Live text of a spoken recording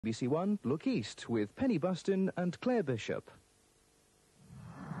BBC One, Look East with Penny Buston and Claire Bishop.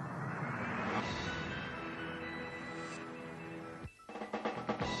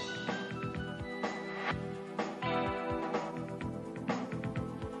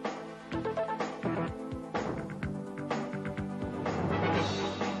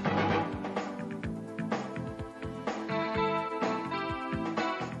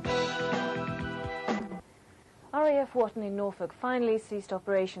 RAF Watton in Norfolk finally ceased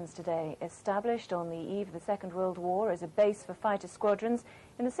operations today. Established on the eve of the Second World War as a base for fighter squadrons,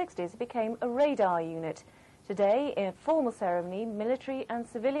 in the 60s it became a radar unit. Today, in a formal ceremony, military and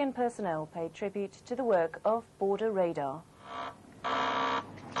civilian personnel paid tribute to the work of border radar.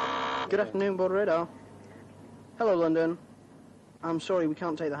 Good afternoon, border radar. Hello, London. I'm sorry we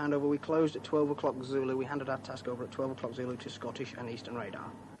can't take the handover. We closed at 12 o'clock Zulu. We handed our task over at 12 o'clock Zulu to Scottish and Eastern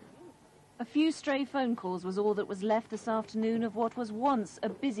radar. A few stray phone calls was all that was left this afternoon of what was once a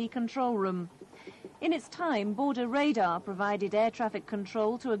busy control room. In its time, border radar provided air traffic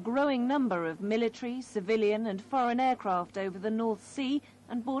control to a growing number of military, civilian and foreign aircraft over the North Sea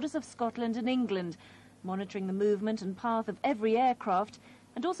and borders of Scotland and England, monitoring the movement and path of every aircraft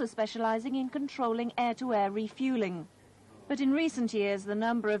and also specialising in controlling air-to-air refuelling. But in recent years, the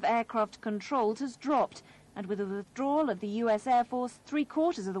number of aircraft controlled has dropped, and with the withdrawal of the US Air Force,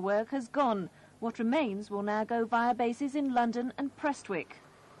 3/4 of the work has gone. What remains will now go via bases in London and Prestwick.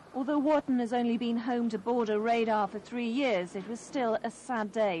 Although Watton has only been home to border radar for 3 years, it was still a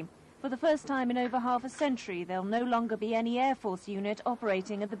sad day. For the first time in over half a century, there'll no longer be any Air Force unit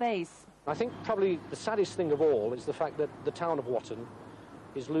operating at the base. I think probably the saddest thing of all is the fact that the town of Watton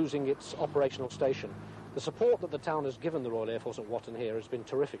is losing its operational station. The support that the town has given the Royal Air Force at Watton here has been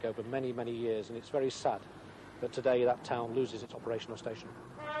terrific over many, many years, and it's very sad that today that town loses its operational station.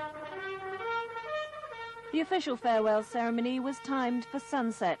 The official farewell ceremony was timed for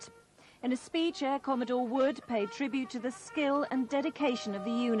sunset. In a speech, Air Commodore Wood paid tribute to the skill and dedication of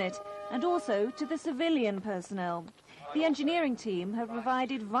the unit, and also to the civilian personnel. The engineering team have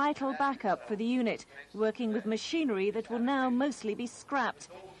provided vital backup for the unit, working with machinery that will now mostly be scrapped.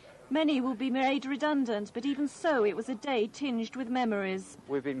 Many will be made redundant, but even so, it was a day tinged with memories.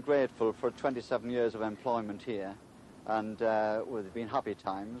 We've been grateful for 27 years of employment here, and we've been happy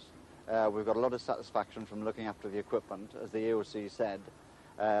times. We've got a lot of satisfaction from looking after the equipment. As the AOC said,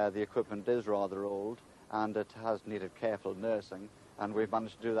 the equipment is rather old, and it has needed careful nursing, and we've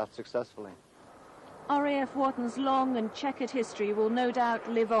managed to do that successfully. RAF Watton's long and checkered history will no doubt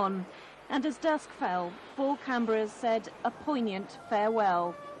live on, and as dusk fell, full Canberra said a poignant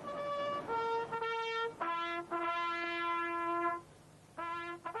farewell.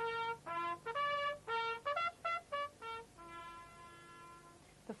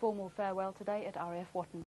 The formal farewell today at RAF Watton.